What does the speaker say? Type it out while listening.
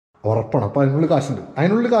ഉറപ്പാണ്. അപ്പം അതിനുള്ളിൽ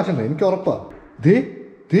കാശുണ്ട് എനിക്ക് ഉറപ്പാണ്.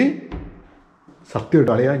 ദേ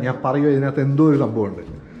സത്യമായിട്ട് അളിയാ, ഞാൻ പറയുക ഇതിനകത്ത് എന്തോ ഒരു സംഭവമുണ്ട്.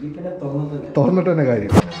 തുറന്നിട്ട് തന്നെ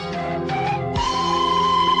കാര്യം.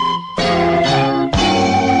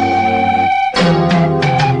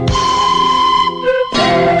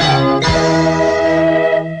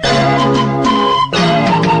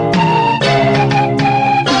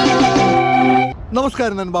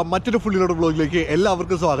 നമസ്കാരം നൻപ, മറ്റൊരു ഫുള്ളിലോട് ബ്ലോഗിലേക്ക്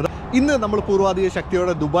എല്ലാവർക്കും സ്വാഗതം. ഇന്ന് നമ്മൾ പൂർവാധിക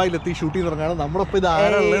ശക്തിയോടെ ദുബായിലെത്തി ഷൂട്ടിംഗ് തുടങ്ങാണ്. നമ്മളിപ്പോൾ ഇത്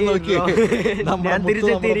ആരാളെന്ന് നോക്കിയേ,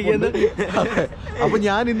 അപ്പൊ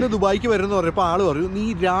ഞാൻ ഇന്ന് ദുബായിക്ക് വരുന്ന പറഞ്ഞപ്പോൾ ആള് പറഞ്ഞു നീ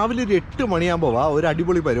രാവിലെ ഒരു 8 മണിയാകുമ്പോൾ വാ, ഒരു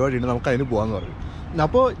അടിപൊളി പരിപാടിയുണ്ട്, നമുക്ക് അതിന് പോകാമെന്ന് പറഞ്ഞു.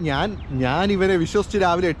 അപ്പോൾ ഞാൻ ഇവനെ വിശ്വസിച്ച്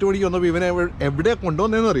രാവിലെ 8 മണിക്ക് വന്നപ്പോൾ ഇവനെ എവിടെ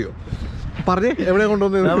കൊണ്ടുവന്നതെന്ന് അറിയോ? പറഞ്ഞേ, എവിടെ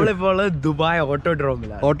കൊണ്ടുവന്നത്? നമ്മളിപ്പോൾ ദുബായ്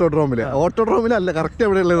ഓട്ടോഡ്രോമിലല്ല, കറക്റ്റ്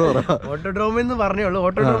എവിടെയുള്ളത് പറയാം. ഓട്ടോഡ്രോമിൽ എന്ന് പറഞ്ഞോളൂ.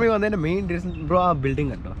 ഓട്ടോഡ്രോമിൽ വന്നതിന്റെ മെയിൻ റീസൺ ബ്രോ ആ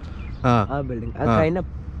ബിൽഡിംഗ് കണ്ടോ? ആ ബിൽഡിംഗ് അത് കഴിഞ്ഞ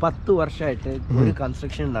 10 വർഷമായിട്ട് ഒരു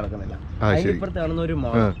കൺസ്ട്രക്ഷൻ നടക്കുന്നില്ല. അതിനിപ്പുറത്ത് കാണുന്ന ഒരു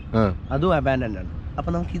മാൾ, അതും അബാൻഡൻഡ് ആണ്. അപ്പൊ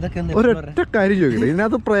നമുക്ക് ഇതൊക്കെ ഒരൊറ്റ കാര്യം ചോദിക്കില്ല,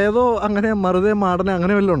 ഇതിനകത്ത് പ്രേതോ അങ്ങനെ മറുതെ മാടനെ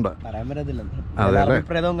അങ്ങനെ വല്ലതും ഉണ്ടോ? പറയാൻ പറ്റത്തില്ല,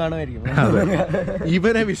 പ്രേതവും കാണുമായിരിക്കും.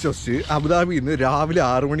 ഇവനെ വിശ്വസിച്ച് അബുദാബിയിൽ നിന്ന് രാവിലെ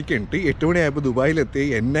 6 മണിക്ക് എണീറ്റ് 8 മണിയായപ്പോൾ ദുബായിലെത്തി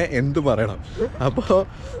എന്നെ എന്ത് പറയണം. അപ്പോൾ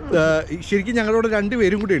ശരിക്കും ഞങ്ങളോട് 2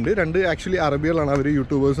 പേരും കൂടി ഉണ്ട്. 2 ആക്ച്വലി അറബികളാണ്, അവർ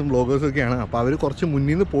യൂട്യൂബേഴ്സും ബ്ലോഗേഴ്സും ഒക്കെയാണ്. അപ്പോൾ അവർ കുറച്ച്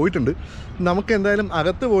മുന്നിൽ നിന്ന് പോയിട്ടുണ്ട്. നമുക്ക് എന്തായാലും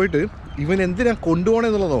അകത്ത് പോയിട്ട് ഇവൻ എന്തിനാ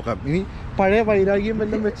കൊണ്ടുപോകണമെന്നുള്ളത് നോക്കാം. ഇനി പഴയ വൈരാഗ്യം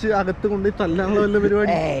വല്ലതും വെച്ച് അകത്ത് കൊണ്ട് തല്ലാനുള്ള വല്ല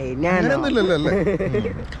പരിപാടി അങ്ങനെയൊന്നുമില്ലല്ലോ അല്ലേ?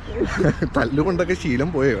 തല്ലുകൊണ്ടൊക്കെ ശീലം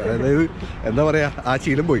പോയോ, അതായത് എന്താ പറയുക, ആ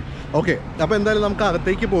ശീലം പോയി. ഓക്കെ, അപ്പോൾ എന്തായാലും നമുക്ക്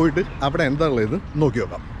അകത്തേക്ക് പോയിട്ട് അവിടെ എന്താ ഉള്ളത് നോക്കി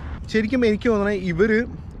നോക്കാം. ശരിക്കും എനിക്ക് തോന്നണേ ഇവർ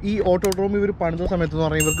ഈ ഓട്ടോഡ്രോം ഇവർ പണിത സമയത്ത് എന്ന്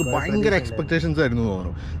പറഞ്ഞാൽ ഇവർക്ക് ഭയങ്കര എക്സ്പെക്ടേഷൻസ് ആയിരുന്നു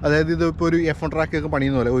തോന്നുന്നു. അതായത് ഇതിപ്പോൾ ഒരു F1 ട്രാക്കൊക്കെ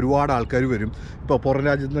പണിയുന്ന പോലെ ഒരുപാട് ആൾക്കാർ വരും. ഇപ്പോൾ പുറം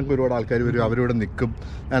രാജ്യത്ത് നിന്നൊക്കെ ഒരുപാട് ആൾക്കാർ വരും, അവരോട് നിൽക്കും,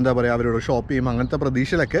 എന്താ പറയുക, അവരോട് ഷോപ്പ് ചെയ്യും. അങ്ങനത്തെ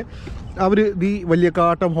പ്രതീക്ഷയിലൊക്കെ അവർ ഈ വലിയ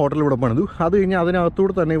കാട്ടം ഹോട്ടൽ ഇവിടെ പണിതു. അത് കഴിഞ്ഞ്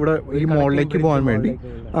അതിനകത്തൂടെ തന്നെ ഇവിടെ ഈ മോളിലേക്ക് പോകാൻ വേണ്ടി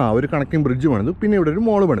ഒരു കണക്റ്റിംഗ് ബ്രിഡ്ജ് പണിതു. പിന്നെ ഇവിടെ ഒരു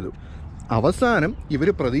മോള് പണിതു. അവസാനം ഇവർ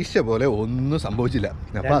പ്രതീക്ഷിച്ച പോലെ ഒന്നും സംഭവിച്ചില്ല.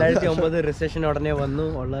 റിസഷൻ ഉടനെ വന്നു,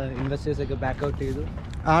 ഉള്ള ഇൻവെസ്റ്റേഴ്സ് ഒക്കെ ബാക്ക് ഔട്ട് ചെയ്തു.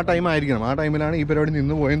 ആ ടൈം ആയിരിക്കണം, ആ ടൈമിലാണ് ഈ പരിപാടി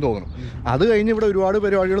നിന്ന് പോയെന്ന് തോന്നുന്നു. അത് കഴിഞ്ഞ് ഇവിടെ ഒരുപാട്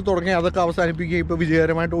പരിപാടികൾ തുടങ്ങി, അതൊക്കെ അവസാനിപ്പിക്കുകയും ഇപ്പോൾ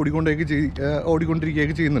വിജയകരമായിട്ട്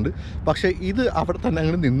ഓടിക്കൊണ്ടിരിക്കുകയൊക്കെ ചെയ്യുന്നുണ്ട്. പക്ഷേ ഇത് അവിടെ തന്നെ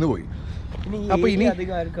അങ്ങനെ നിന്നുപോയി. അപ്പോൾ ഇനി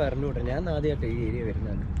ഞാൻ ആദ്യമായിട്ട് ഈ ഏരിയ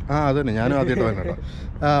വരുന്നതാണ്. അതന്നെ, ഞാനും ആദ്യമായിട്ട് വരുന്നത് കേട്ടോ.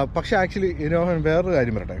 പക്ഷേ ആക്ച്വലി വേറൊരു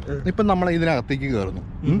കാര്യം പറയട്ടെ. ഇപ്പം നമ്മൾ ഇതിനകത്തേക്ക് കയറുന്നു,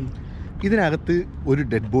 ഇതിനകത്ത് ഒരു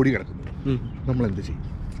ഡെഡ് ബോഡി കിടക്കുന്നു. നമ്മൾ എന്ത് ചെയ്യും?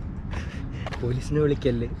 പോലീസിനെ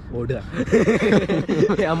വിളിക്കല്ലേ, ഓടുക.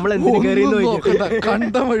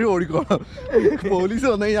 കണ്ട വഴി ഓടിക്കോളാം. പോലീസ്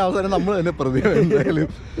വന്നു കഴിഞ്ഞാൽ അവസാനം നമ്മൾ തന്നെ പ്രതി. എന്തായാലും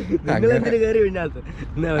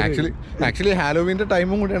ആക്ച്വലി ഹാലോവീൻ്റെ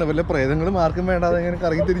ടൈമും കൂടിയാണ്. വല്ല പ്രേതങ്ങളും ആർക്കും വേണ്ടാതെ ഇങ്ങനെ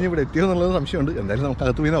കറങ്ങി തിരിഞ്ഞ് ഇവിടെ എത്തിയോ എന്നുള്ളത് സംശയമുണ്ട്. എന്തായാലും നമുക്ക്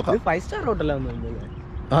അകത്ത് പോയി നോക്കാം. 5 സ്റ്റാർ ഹോട്ടലാന്ന്.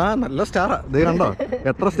 നല്ല സ്റ്റാറാ. ഇത് കണ്ടോ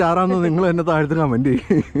എത്ര സ്റ്റാറാന്ന് നിങ്ങൾ എന്നെ താഴ്ത്ത് കമന്റ്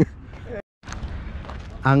ചെയ്യും.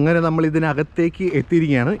 അങ്ങനെ നമ്മൾ ഇതിനകത്തേക്ക്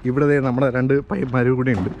എത്തിയിരിക്കുകയാണ്. ഇവിടെ നമ്മുടെ 2 പയ്യന്മാരും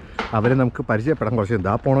കൂടി ഉണ്ട്. അവരെ നമുക്ക് പരിചയപ്പെടാൻ കുറച്ച്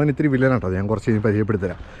എന്താ പോണവന് ഇത്തിരി വില്ലനാട്ടോ, ഞാൻ കുറച്ച് കഴിഞ്ഞ്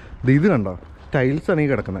പരിചയപ്പെടുത്തരാം. ഇത് കണ്ടോ, ടൈൽസാണ് ഈ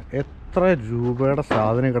കിടക്കുന്നത്. എത്ര രൂപയുടെ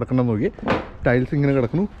സാധനം കിടക്കണമെന്ന് നോക്കി. ടൈൽസ് ഇങ്ങനെ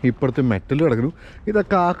കിടക്കുന്നു, ഇപ്പുറത്ത് മെറ്റൽ കിടക്കുന്നു.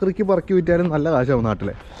 ഇതൊക്കെ ആക്രിക്ക് പറക്കി വിറ്റാലും നല്ല കാശാവും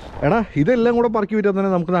നാട്ടിലെ. എടാ ഇതെല്ലാം കൂടെ പറക്കി വിറ്റാൽ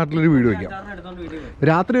തന്നെ നമുക്ക് നാട്ടിലൊരു വീട് വയ്ക്കാം.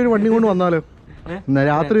 രാത്രി ഒരു വണ്ടി കൊണ്ട് വന്നാലോ?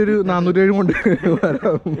 രാത്രി ഒരു 407 കൊണ്ട്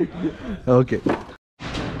വരാം. ഓക്കെ,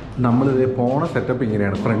 നമ്മളിത് പോണ സെറ്റപ്പ്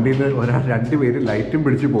ഇങ്ങനെയാണ്. ഫ്രണ്ടിൽ നിന്ന് 2 പേര് ലൈറ്റും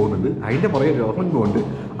പിടിച്ച് പോകുന്നുണ്ട്. അതിൻ്റെ പുറകെ രോഹൻ പോകുന്നുണ്ട്,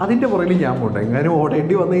 അതിൻ്റെ പുറകിൽ ഞാൻ പോകണ്ട. എങ്ങാനും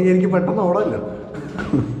ഓടേണ്ടി വന്നു കഴിഞ്ഞാൽ എനിക്ക് പെട്ടെന്ന് ഓടാമല്ലോ.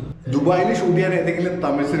 ദുബായിൽ ഷൂട്ട് ചെയ്യാൻ ഏതെങ്കിലും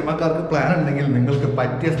തമിഴ് സിനിമാക്കാർക്ക് പ്ലാൻ ഉണ്ടെങ്കിൽ നിങ്ങൾക്ക്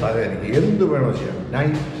പറ്റിയ സ്ഥലമായിരിക്കും. എന്ത് വേണോ ചെയ്യാം. ഞാൻ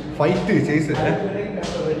fight chase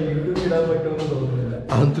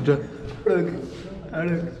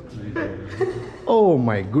oh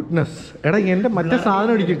my goodness. എടാ എൻ്റെ മറ്റേ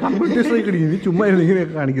സാധനം അടിക്കും, കമ്പ്യൂട്ടേഴ്സിലേക്ക് അടിക്കും. നീ ചുമ്മാ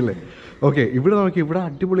ഇങ്ങനെയൊക്കെ കാണിക്കില്ലേ? ഓക്കെ, ഇവിടെ നോക്കി, ഇവിടെ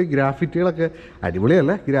അടിപൊളി ഗ്രാഫിറ്റികളൊക്കെ,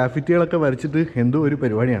 അടിപൊളിയല്ല ഗ്രാഫിറ്റികളൊക്കെ വരച്ചിട്ട് എന്തോ ഒരു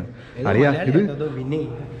പരിപാടിയാണ്. അളിയാ ഇത്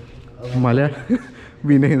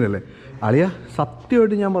വിനയ് എന്നല്ലേ അളിയാ?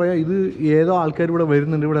 സത്യമായിട്ട് ഞാൻ പറയാം, ഇത് ഏതോ ആൾക്കാർ ഇവിടെ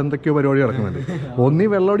വരുന്നുണ്ട്, ഇവിടെ എന്തൊക്കെയോ പരിപാടി നടക്കുന്നുണ്ട്. ഒന്നീ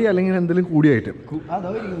വെള്ളോടി അല്ലെങ്കിൽ എന്തെങ്കിലും കൂടിയായിട്ട്.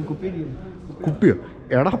 കുപ്പിയോ?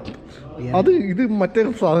 എടാ ഇത് മറ്റേ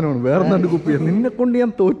സാധനമാണ്, വേറെ 2 കുപ്പിയോ. നിന്നെ കൊണ്ട്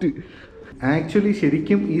ഞാൻ തോറ്റ്. ആക്ച്വലി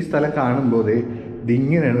ശരിക്കും ഈ സ്ഥലം കാണുമ്പോൾ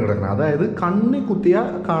ഇതിങ്ങനെയാണ് കിടക്കുന്നത്. അതായത് കണ്ണി കുത്തിയ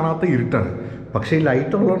കാണാത്ത ഇരുട്ടാണ്. പക്ഷേ ഈ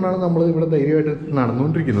ലൈറ്റ് ഉള്ളതുകൊണ്ടാണ് നമ്മൾ ഇവിടെ ധൈര്യമായിട്ട്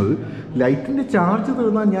നടന്നുകൊണ്ടിരിക്കുന്നത്. ലൈറ്റിൻ്റെ ചാർജ്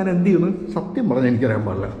തീർന്നാൽ ഞാൻ എന്ത് ചെയ്യുന്നു സത്യം പറഞ്ഞാൽ എനിക്കറിയാൻ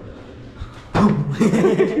പാടില്ല.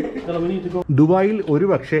 ദുബായിൽ ഒരു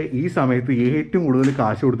പക്ഷേ ഈ സമയത്ത് ഏറ്റവും കൂടുതൽ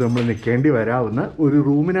കാശ് കൊടുത്ത് നമ്മൾ നിൽക്കേണ്ടി വരാവുന്ന ഒരു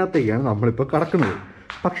റൂമിനകത്തേക്കാണ് നമ്മളിപ്പോൾ കിടക്കുന്നത്.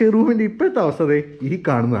 പക്ഷേ റൂമിൻ്റെ ഇപ്പോഴത്തെ അവസ്ഥ ഈ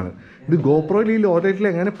കാണുന്നതാണ്. ഇത് ഗോപ്രോയിൽ ഈ ലോറേറ്റിൽ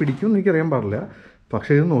എങ്ങനെ പിടിക്കുമെന്ന് എനിക്കറിയാൻ പാടില്ല.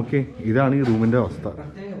 പക്ഷേ ഇത് നോക്കിയേ, ഇതാണ് ഈ റൂമിൻ്റെ അവസ്ഥ.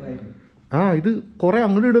 ഇത് കുറേ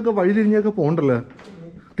അങ്ങോട്ടും ഇടയൊക്കെ വഴി തിരിഞ്ഞൊക്കെ പോകണ്ടല്ലോ.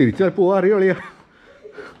 തിരിച്ചാൽ പോകാൻ അറിയാളിയാ.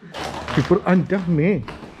 ഇപ്പോൾ എൻ്റെ അമ്മേ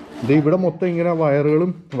ഇത് ഇവിടെ മൊത്തം ഇങ്ങനെ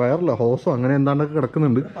വയറുകളും വയറില്ല ഹോസോ അങ്ങനെ എന്താണ്ടൊക്കെ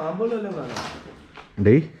കിടക്കുന്നുണ്ട്.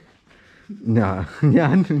 ഡേ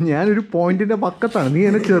ഞാനൊരു പോയിന്റിൻ്റെ പക്കത്താണ്, നീ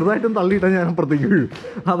എന്നെ ചെറുതായിട്ടും തള്ളിയിട്ടാൽ ഞാൻ അപ്പുറത്തേക്ക് വീഴും.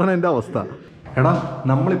 അതാണ് എൻ്റെ അവസ്ഥ. എടാ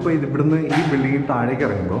നമ്മളിപ്പോൾ ഇവിടുന്ന് ഈ ബിൽഡിങ്ങിൽ താഴേക്ക്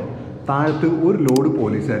ഇറങ്ങുമ്പോൾ താഴത്ത് ഒരു ലോഡ്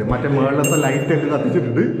പോലീസുകാർ മറ്റേ മുകളിലത്തെ ലൈറ്റൊക്കെ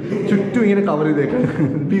കത്തിച്ചിട്ടുണ്ട്, ചുറ്റും ഇങ്ങനെ cover ചെയ്തേക്കാണ്.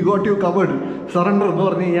 We got U covered, surrender എന്ന്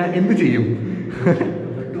പറഞ്ഞു കഴിഞ്ഞാൽ എന്ത് ചെയ്യും?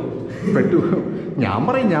 പെട്ടു. ഞാൻ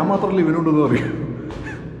പറയും ഞാൻ മാത്രമല്ല ഇവനുണ്ടെന്ന് പറയും.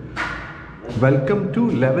 Welcome two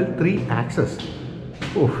level 3 access.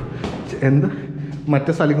 ഓ എന്താ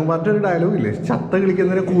മറ്റേ സലിംകുമാറിൻ്റെ ഒരു ഡയലോഗ് ഇല്ലേ, ചത്ത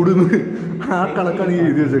കളിക്കുന്നതിനെ കൂടുന്നത്, ആ കണക്കാണ് ഈ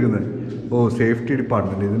എഴുതി വെച്ചേക്കുന്നത്. ഓ സേഫ്റ്റി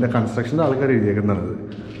ഡിപ്പാർട്ട്മെൻറ്റ്, ഇതിൻ്റെ കൺസ്ട്രക്ഷൻ്റെ ആൾക്കാർ എഴുതിയേക്കുന്നതാണത്.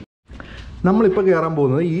 നമ്മളിപ്പോൾ കയറാൻ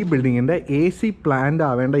പോകുന്നത് ഈ ബിൽഡിങ്ങിൻ്റെ AC പ്ലാന്റ്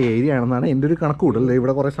ആവേണ്ട ഏരിയ ആണെന്നാണ് എൻ്റെ ഒരു കണക്ക് കൂട്ടൽ.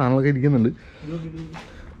 ഇവിടെ കുറേ സാധനങ്ങളൊക്കെ ഇരിക്കുന്നുണ്ട്.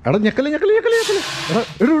 എടാ ഞെക്കല് എടാ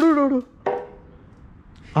ഇടൂ.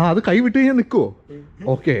 ആ അത് കൈ വിട്ട് കഴിഞ്ഞാൽ നിൽക്കുമോ?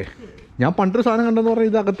 ഓക്കെ. ഞാൻ പണ്ടൊരു സാധനം കണ്ടെന്ന് പറഞ്ഞാൽ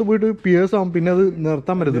ഇത് അകത്ത് പോയിട്ട് പിയേഴ്സ് ആവും, പിന്നെ അത്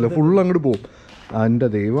നിർത്താൻ പറ്റത്തില്ല, ഫുള്ള് അങ്ങോട്ട് പോകും. എൻ്റെ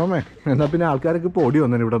ദൈവമേ, എന്നാൽ പിന്നെ ആൾക്കാരൊക്കെ ഇപ്പോൾ ഓടി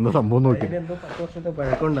വന്നേനെ ഇവിടെ എന്താ സംഭവം നോക്കി. 10 വർഷത്തെ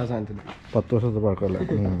പഴക്കമല്ല,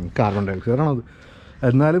 കാർബൺ ഡൈ ഓക്സൈഡ് ആണത്.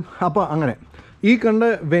 എന്നാലും അപ്പോൾ അങ്ങനെ ഈ കണ്ട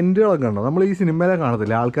വെൻറ്റുകളൊക്കെ ഉണ്ടോ, നമ്മൾ ഈ സിനിമയിലെ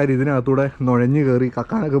കാണത്തില്ല ആൾക്കാർ ഇതിനകത്തൂടെ നുഴഞ്ഞു കയറി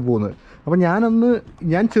കക്കാനൊക്കെ പോകുന്നത്. അപ്പോൾ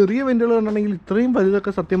ഞാൻ ചെറിയ വെൻറ്റുകൾ കണ്ടിട്ടുണ്ടെങ്കിൽ ഇത്രയും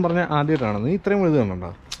വലുതൊക്കെ സത്യം പറഞ്ഞാൽ ആദ്യമായിട്ടാണ്. നീ ഇത്രയും വലുത്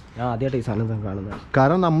കണ്ടോ? ആദ്യമായിട്ട് ഈ സാധനം കാണുന്നത്.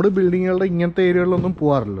 കാരണം നമ്മുടെ ബിൽഡിങ്ങുകളുടെ ഇങ്ങനത്തെ ഏരിയകളിലൊന്നും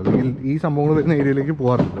പോകാറില്ലല്ലോ, അല്ലെങ്കിൽ ഈ സംഭവങ്ങൾ വരുന്ന ഏരിയയിലേക്ക്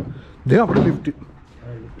പോകാറില്ലല്ലോ. ഇതേ അവിടെ ലിഫ്റ്റ്,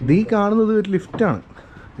 ഇത് ഈ കാണുന്നത് ഒരു ലിഫ്റ്റാണ്.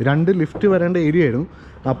 2 ലിഫ്റ്റ് വരേണ്ട ഏരിയ ആയിരുന്നു.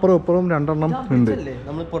 അപ്പുറം ഇപ്പുറം 2 എണ്ണം ഉണ്ട്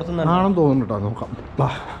ആണെന്ന് തോന്നുന്നു കേട്ടോ. നോക്കാം.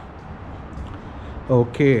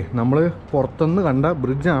 ഓക്കെ, നമ്മൾ പുറത്തുനിന്ന് കണ്ട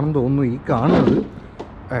ബ്രിഡ്ജാണെന്ന് തോന്നുന്നു ഈ കാണുന്നത്.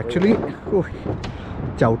 ആക്ച്വലി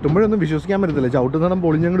ചവിട്ടുമ്പോഴൊന്നും വിശ്വസിക്കാൻ പറ്റത്തില്ല, ചവിട്ടുന്നിടം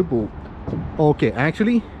പൊളിഞ്ഞങ്ങോട്ട് പോകും. ഓക്കെ,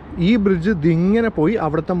 ആക്ച്വലി ഈ ബ്രിഡ്ജ് ഇതിങ്ങനെ പോയി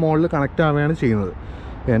അവിടുത്തെ മുകളിൽ കണക്റ്റ് ആവുകയാണ് ചെയ്യുന്നത്.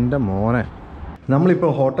 എൻ്റെ മോനെ,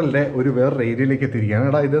 നമ്മളിപ്പോൾ ഹോട്ടലിൻ്റെ ഒരു വേറൊരു ഏരിയയിലേക്ക് എത്തിയിരിക്കുകയാണ്.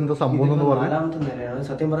 എടാ ഇതെന്താ സംഭവം എന്ന് പറഞ്ഞാൽ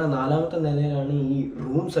സത്യം പറഞ്ഞാൽ 4ാമത്തെ നിലയിലാണ് ഈ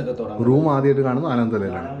റൂംസ് ഒക്കെ തുടങ്ങുന്നത്. റൂം ആദ്യമായിട്ട് കാണുന്നത് 4ാമത്തെ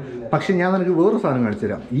നിലയിലാണ്. പക്ഷെ ഞാൻ നിനക്ക് വേറൊരു സാധനം കാണിച്ചു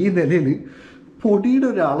തരാം. ഈ നിലയിൽ പൊടിയുടെ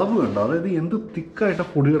ഒരു അളവ് കണ്ടോ, അതായത് എന്ത് തിക്കായിട്ടാണ്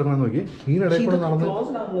പൊടി കിടക്കണമെന്ന് നോക്കി. ഇതിനിടയിൽ കൂടെ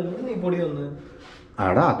നടന്ന്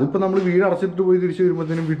ആടാ അതിപ്പോൾ നമ്മൾ വീട് അടച്ചിട്ട് പോയി തിരിച്ച്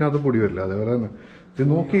വരുമ്പോഴത്തേനും വീട്ടിനകത്ത് പൊടി വരില്ല. അതേപോലെ തന്നെ ഇത്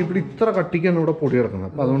നോക്കി ഇവിടെ ഇത്ര കട്ടിക്കാണ് ഇവിടെ പൊടി കിടക്കുന്നത്.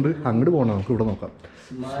 അപ്പോൾ അതുകൊണ്ട് അങ്ങോട്ട് പോകണം, നമുക്ക് ഇവിടെ നോക്കാം.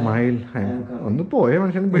 സ്മൈൽ ഒന്ന് പോയ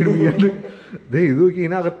മനുഷ്യന് പേടിപ്പിക്കാണ്ട്. ഇത് നോക്കി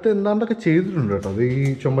ഇതിനകത്ത് എന്താണ്ടൊക്കെ ചെയ്തിട്ടുണ്ട് കേട്ടോ. അത് ഈ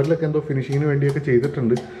ചുമരിലൊക്കെ എന്തോ ഫിനിഷിങ്ങിന് വേണ്ടിയൊക്കെ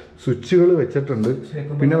ചെയ്തിട്ടുണ്ട്. സ്വിച്ചുകൾ വെച്ചിട്ടുണ്ട്.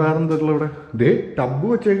 പിന്നെ വേറെ എന്തൊക്കെയുള്ള ഇവിടെ ടബ്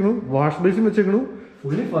വെച്ചേക്കണു, വാഷ് ബേസിൻ വെച്ചേക്കണു,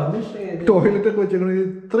 ടോയ്ലറ്റ് ഒക്കെ വെച്ചേക്കണു.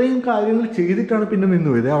 ഇത്രയും കാര്യങ്ങൾ ചെയ്തിട്ടാണ് പിന്നെ നിന്ന്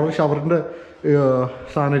പോയത്. അവിടെ ഷവറിൻ്റെ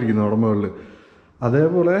സാധനം ഇരിക്കുന്നു അവിടെ മുകളിൽ.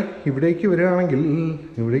 അതേപോലെ ഇവിടേക്ക് വരികയാണെങ്കിൽ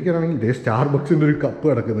സ്റ്റാർബക്സിൻ്റെ ഒരു കപ്പ്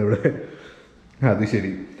കിടക്കുന്നു ഇവിടെ. അത്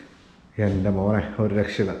ശരി, എൻ്റെ മോനെ ഒരു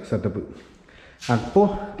രക്ഷയില്ല സെറ്റപ്പ്. അപ്പോൾ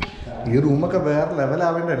ഈ റൂമൊക്കെ വേറെ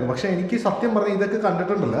ലെവലാവേണ്ടായിരുന്നു. പക്ഷെ എനിക്ക് സത്യം പറഞ്ഞാൽ ഇതൊക്കെ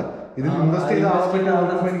കണ്ടിട്ടുണ്ടല്ല, ഇതിൽ ഇൻവെസ്റ്റ് ചെയ്ത ആളെ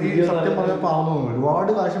പറ്റി എനിക്ക് സത്യം പറഞ്ഞാൽ പാവം തോന്നുന്നു.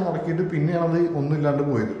 ഒരുപാട് കാശ് മുടക്കിയിട്ട് പിന്നെയാണത് ഒന്നും ഇല്ലാണ്ട്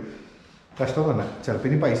പോയത്. കഷ്ടം തന്നെ. ചിലപ്പോൾ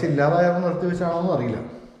ഇനി പൈസ ഇല്ലാതായാലും നിർത്തി വെച്ചാണോന്നും അറിയില്ല.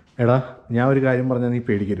 എടാ ഞാൻ ഒരു കാര്യം പറഞ്ഞാൽ നീ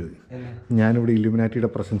പേടിക്കരുത്. ഞാനിവിടെ ഇല്ലുമിനാറ്റിയുടെ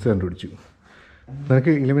പ്രസൻസ് കണ്ടുപിടിച്ചു.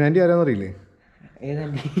 നിനക്ക് ഇല്ലുമിനാറ്റി ആരാന്ന് അറിയില്ലേ?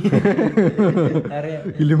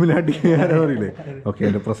 ഇല്ലുമിനാറ്റി ആരാന്ന് അറിയില്ലേ? ഓക്കെ,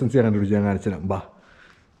 എൻ്റെ പ്രസൻസ് ഞാൻ കണ്ടുപിടിച്ച് ഞാൻ കാണിച്ചു തരാം. ബാ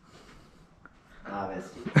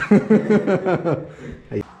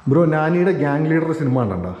ബ്രോ, നാനിയുടെ ഗ്യാങ് ലീഡർ സിനിമ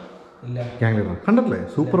കണ്ടോ? ഗ്യാങ് ലീഡർ കണ്ടിട്ടില്ലേ?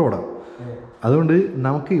 സൂപ്പർ പടം. അതുകൊണ്ട്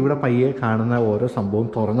നമുക്ക് ഇവിടെ പയ്യെ കാണുന്ന ഓരോ സംഭവം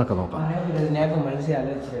തുറന്നൊക്കെ നോക്കാം.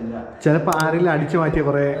 ചിലപ്പോൾ ആരെങ്കിലും അടിച്ചു മാറ്റിയ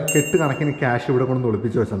കുറേ കെട്ട് കണക്കിന് ക്യാഷ് ഇവിടെ കൊണ്ട്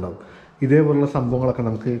ഒളിപ്പിച്ച് വെച്ചിട്ടുണ്ടാവും. ഇതേപോലുള്ള സംഭവങ്ങളൊക്കെ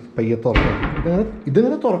നമുക്ക് പയ്യെ തുറക്കാം.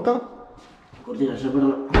 ഇതിങ്ങനെ തുറക്കാം,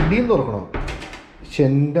 അടിയും തുറക്കണോ?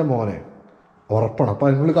 എൻ്റെ മോനെ ഉറപ്പാണ്. അപ്പോൾ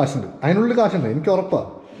അതിനുള്ളിൽ കാശുണ്ട്, എനിക്ക് ഉറപ്പാ.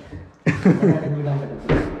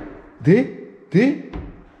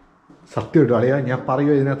 സത്യമായിട്ടും അളിയാ, ഞാൻ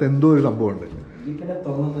പറയുക ഇതിനകത്ത് എന്തോ ഒരു സംഭവമുണ്ട്.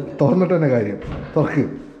 തുറന്നിട്ട് തന്നെ കാര്യം, തുറക്ക്.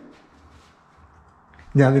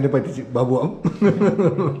 ഞാൻ നിന്നെ പറ്റിച്ച് ബാബുവാം.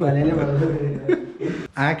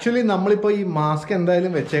 ആക്ച്വലി നമ്മളിപ്പോൾ ഈ മാസ്ക്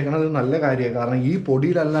എന്തായാലും വെച്ചേക്കണത് നല്ല കാര്യമാണ്. കാരണം ഈ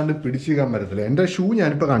പൊടിയിലല്ലാണ്ട് പിടിച്ചിരിക്കാൻ പറ്റത്തില്ല. എൻ്റെ ഷൂ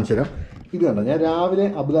ഞാനിപ്പോൾ കാണിച്ചു തരാം. ഇത് കണ്ടോ, ഞാൻ രാവിലെ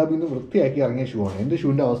അബുദാബിയിൽ നിന്ന് വൃത്തിയാക്കി ഇറങ്ങിയ ഷൂ ആണ്. എൻ്റെ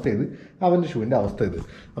ഷൂവിൻ്റെ അവസ്ഥ ഇത്, അവൻ്റെ ഷൂവിൻ്റെ അവസ്ഥ ഇത്.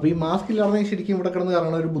 അപ്പോൾ ഈ മാസ്ക് ഇല്ലാതെ ശരിക്കും ഇവിടെ കിടന്ന്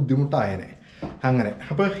കറങ്ങണ ഒരു ബുദ്ധിമുട്ടായനെ. അങ്ങനെ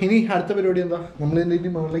അപ്പോൾ ഇനി അടുത്ത പരിപാടി എന്താ? നമ്മൾ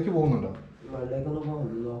ഇതിൻ്റെ മുകളിലേക്ക് പോകുന്നുണ്ടോ?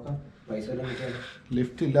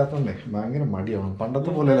 ലിഫ്റ്റ് ഇല്ലാത്തതുകൊണ്ടേ ഭയങ്കര മടിയാണ്. പണ്ടത്തെ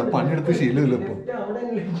പോലെയല്ല, പണിയെടുത്ത് ശീലമില്ല ഇപ്പോൾ.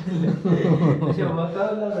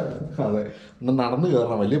 അതെ, നടന്നു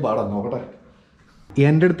കയറണം, വലിയ പാടാണ്. നോക്കട്ടെ.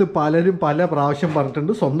 എൻ്റെ അടുത്ത് പലരും പല പ്രാവശ്യം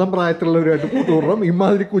പറഞ്ഞിട്ടുണ്ട് സ്വന്തം പ്രായത്തിലുള്ളവരായിട്ട് കൂട്ടുകൂടണം,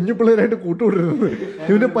 ഇമാതിരി കുഞ്ഞു പിള്ളേരായിട്ട് കൂട്ടുകൂടരുത്.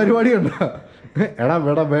 ഇവൻ്റെ പരിപാടി കണ്ട. എടാ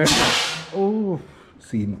വേണ്ട. ഓ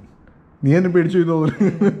സീൻ, നീ എന്നെ പേടിച്ചു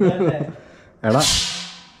തോന്നുന്നു. എടാ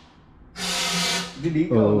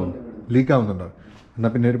ഓ ലീക്ക് ആവുന്നുണ്ടോ? എന്നാൽ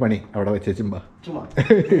പിന്നെ ഒരു പണി അവിടെ വെച്ചുമ്പാ. ചുമ്മാ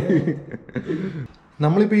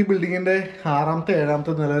നമ്മളിപ്പോൾ ഈ ബിൽഡിങ്ങിൻ്റെ 6ാമത്തെ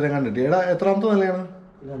 7ാമത്തെ നില വരെ കണ്ടിട്ട്. എത്രാമത്തെ നിലയാണ്?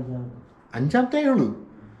 5ാമത്തെ ഉള്ളൂ.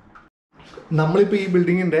 നമ്മളിപ്പോൾ ഈ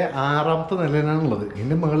ബിൽഡിങ്ങിൻ്റെ 6ാമത്തെ നിലയിലാണുള്ളത്.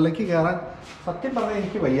 ഇതിൻ്റെ മുകളിലേക്ക് കയറാൻ സത്യം പറഞ്ഞാൽ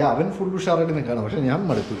എനിക്ക് വയ്യ. അവൻ ഫുൾ ഉഷാറായിട്ട് നിൽക്കുകയാണ്, പക്ഷെ ഞാൻ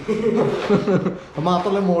മടുത്തു. അപ്പം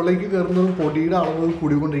മാത്രമല്ല മുകളിലേക്ക് കയറുന്നതും പൊടിയുടെ അളവ്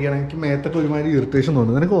കൂടിക്കൊണ്ടിരിക്കുകയാണ്. എനിക്ക് മേത്തൊക്കെ ഒരുമാതിരി ഇറിറ്റേഷൻ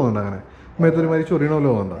തോന്നുന്നു. നിനക്ക് തോന്നുന്നുണ്ട് അങ്ങനെ? മേത്ത് ഒരുമാതിരി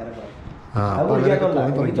ചൊറിയണമല്ലോ തോന്നുന്നുണ്ട്.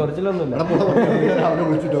 രാവിലെ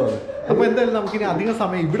വിളിച്ചിട്ട് പോകുന്നത്. അപ്പോൾ എന്തായാലും നമുക്കിനി അധികം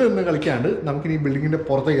സമയം ഇവിടെ നിന്ന് കളിക്കാണ്ട് നമുക്കിനി ഈ ബിൽഡിങ്ങിൻ്റെ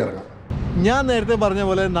പുറത്തേക്ക് ഇറങ്ങാം. ഞാൻ നേരത്തെ പറഞ്ഞ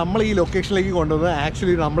പോലെ നമ്മൾ ഈ ലൊക്കേഷനിലേക്ക് കൊണ്ടുവന്നത്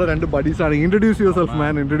ആക്ച്വലി നമ്മുടെ 2 ബഡീസാണ്. Introduce your self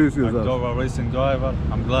man. Introduce your self. racing driver.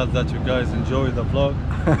 I'm glad that you guys enjoyed the vlog.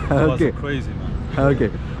 It was crazy, man. Okay.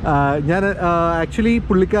 ഞാൻ ആക്ച്വലി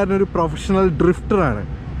പുള്ളിക്കാരനൊരു പ്രൊഫഷണൽ ഡ്രിഫ്റ്ററാണ്.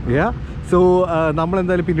 സോ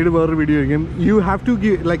നമ്മളെന്തായാലും പിന്നീട് വേറൊരു വീഡിയോ ആയിരിക്കും. You have to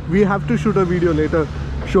give like we have to shoot A video later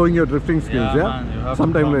showing your drifting skills. Yeah, man, you have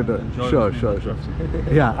sometime to later. enjoy Sure.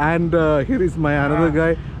 Yeah, and here is my another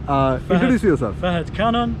guy. Introduce yourself. Fahad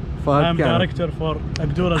Kanan. Fahad I'm Kanan. director for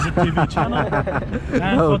Abdullah TV channel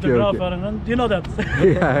and photographer and you know that.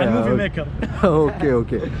 And movie maker.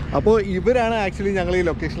 Okay. അപ്പോൾ ഇവരാണ് actually ഞങ്ങൾ ഈ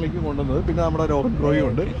ലൊക്കേഷനിലേക്ക് കൊണ്ടുവന്നത്. പിന്നെ നമ്മുടെ രോഹൻ ബ്രോയും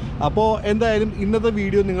ഉണ്ട്. അപ്പോൾ എന്തായാലും ഇന്നത്തെ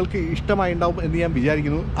വീഡിയോ നിങ്ങൾക്ക് ഇഷ്ടമായി ഉണ്ടാവും എന്ന് ഞാൻ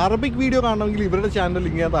വിചാരിക്കുന്നു. അറബിക് വീഡിയോ കാണണമെങ്കിൽ ഇവരുടെ ചാനൽ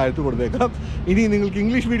ലിങ്ക് ഞാൻ താഴ്ത്തു കൊടുത്തേക്കാം. ഇനി നിങ്ങൾക്ക്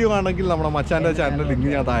ഇംഗ്ലീഷ് വീഡിയോ കാണണമെങ്കിൽ നമ്മുടെ മച്ചാൻ്റെ ചാനൽ ലിങ്ക്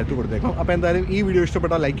ഞാൻ താഴ്ത്തു കൊടുത്തേക്കാം. അപ്പോൾ എന്തായാലും ഈ വീഡിയോ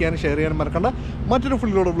ഇഷ്ടപ്പെട്ടാൽ ലൈക്ക് ചെയ്യാനും ഷെയർ ചെയ്യാനും മറക്കണ്ട. മറ്റൊരു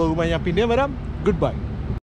ഫുൾ ലോഡ് വ്ലോഗുമായി ഞാൻ പിന്നെ വരാം. Good bye.